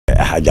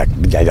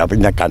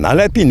ya canal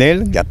de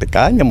Pinel, ya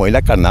pesca, ya voy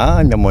la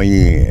canal, ya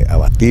voy a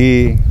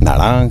batir,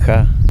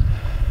 naranja,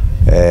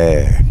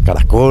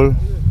 caracol.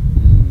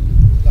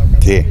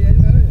 Sí.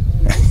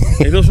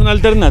 Esto es una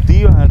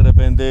alternativa de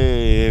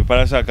repente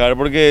para sacar,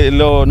 porque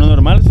lo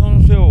normal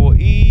son cebo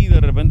y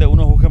de repente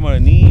unos busca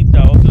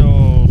morenita,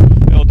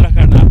 otras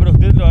carnadas, pero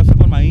usted lo hace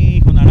con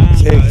maíz, con naranja.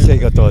 Sí,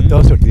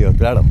 todo surtido,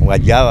 claro,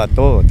 guayaba,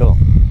 todo.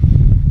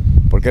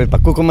 Porque el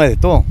Pacú come de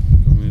todo.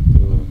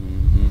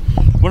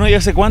 Bueno, ¿y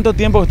hace cuánto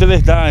tiempo usted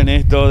está en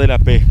esto de la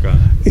pesca?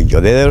 Y yo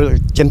desde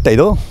el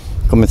 82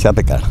 comencé a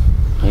pescar.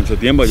 Mucho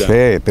tiempo ya.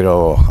 Sí,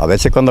 pero a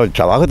veces cuando el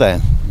trabajo está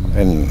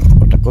en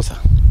otra cosa.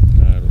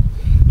 Claro.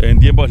 En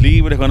tiempos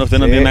libres, cuando usted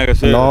no tiene nada que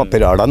hacer. No,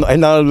 pero ahora no hay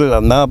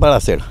nada para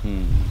hacer.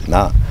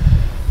 Nada.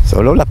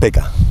 Solo la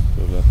pesca.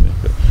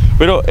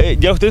 Pero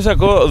ya usted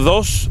sacó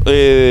dos,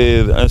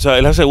 o sea,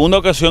 es la segunda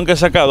ocasión que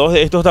saca dos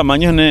de estos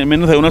tamaños en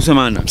menos de una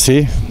semana.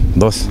 Sí,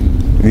 dos.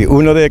 Y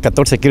uno de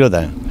 14 kilos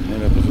también.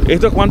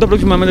 ¿Estos cuánto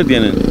aproximadamente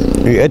tienen?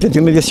 Y este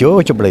tiene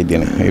 18 por ahí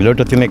tiene. Y el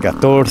otro tiene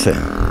 14.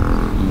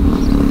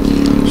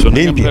 Son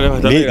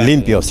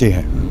limpio, sí.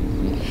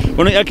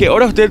 Bueno, ¿y a qué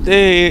hora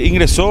usted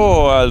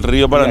ingresó al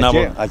río Paraná?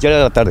 Ayer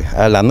a la tarde,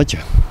 a la noche.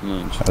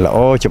 A las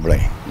 8 por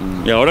ahí.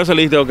 ¿Y ahora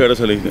saliste o qué hora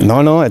saliste?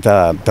 No,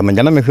 esta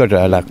mañana me fui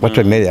a las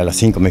 4:30, a las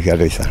 5 me fui a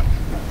revisar.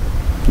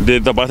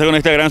 ¿Te topaste con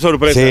esta gran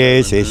sorpresa?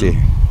 Sí.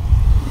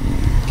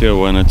 Qué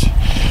bueno, che.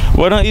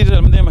 Bueno, y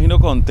realmente me imagino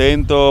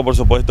contento, por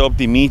supuesto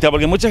optimista,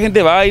 porque mucha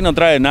gente va y no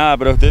trae nada,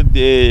 pero usted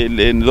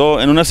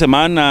en una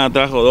semana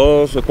trajo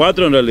 2 o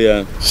 4 en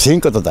realidad.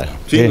 5 total.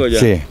 5 ya.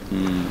 Sí.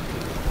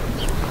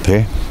 Sí.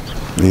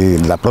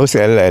 Y la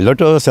próxima, el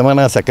otro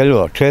semana saqué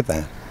los 3,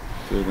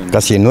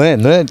 casi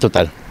 9 en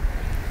total,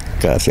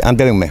 casi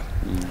antes de un mes.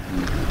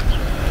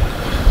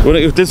 Bueno,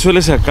 ¿y usted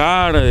suele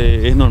sacar,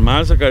 es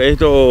normal sacar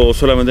esto o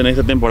solamente en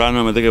esta temporada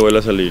normalmente que vuelve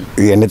a salir?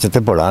 Y en esta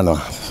temporada no,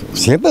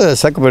 siempre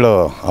saco,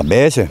 pero a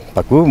veces,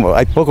 Pacú,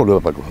 hay poco luego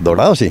Pacú,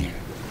 dorado sí,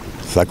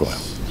 saco.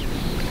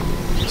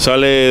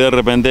 Sale de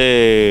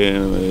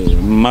repente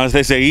más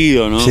de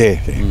seguido, ¿no? Sí.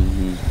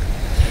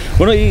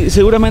 Bueno, y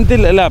seguramente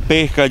la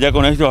pesca, ya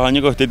con estos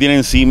años que usted tiene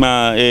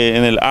encima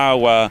en el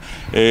agua,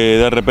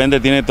 de repente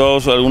tiene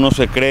todos algunos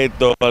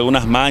secretos,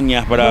 algunas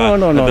mañas para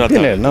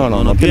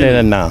no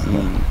tiene nada.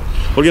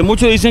 Porque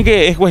muchos dicen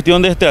que es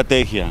cuestión de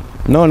estrategia.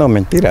 No,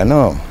 mentira,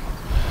 no.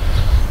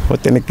 Vos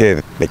tenés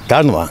que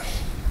pescar nomás,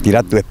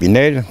 tirar tu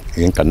espinel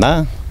y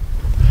encarnar.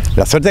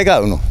 La suerte de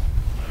cada uno.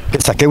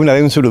 Saqué una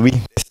vez un surubí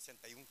de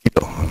 61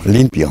 kilos,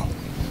 limpio.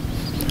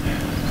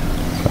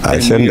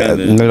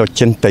 En el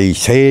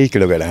 86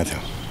 creo que era eso.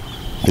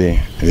 Sí.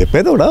 Y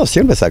después dorado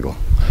siempre saco,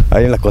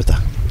 ahí en las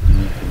costas.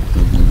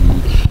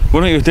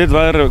 Bueno, ¿y usted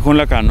va con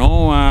la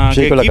canoa?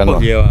 Sí, ¿Qué con la canoa.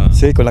 Lleva?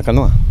 Sí, con la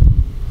canoa.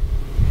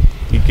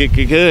 ¿Y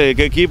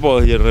qué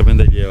equipo de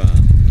repente lleva?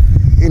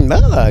 Y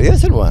nada,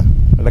 eso nomás,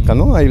 la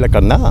canoa y la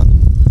carnada.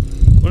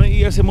 Bueno,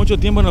 ¿y hace mucho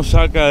tiempo no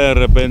saca de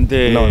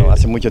repente? No,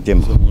 hace mucho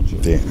tiempo. Hace mucho.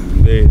 Sí.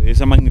 De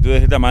esa magnitud, de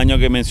ese tamaño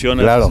que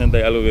menciona, claro. 60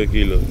 y algo de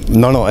kilos.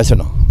 No, eso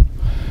no.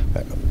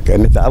 Que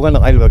en esta agua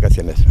no hay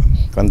vacaciones.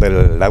 Cuando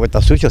el agua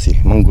está sucia, sí.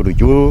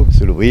 Manguruyú,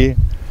 surubí,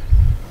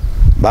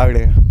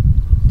 bagre.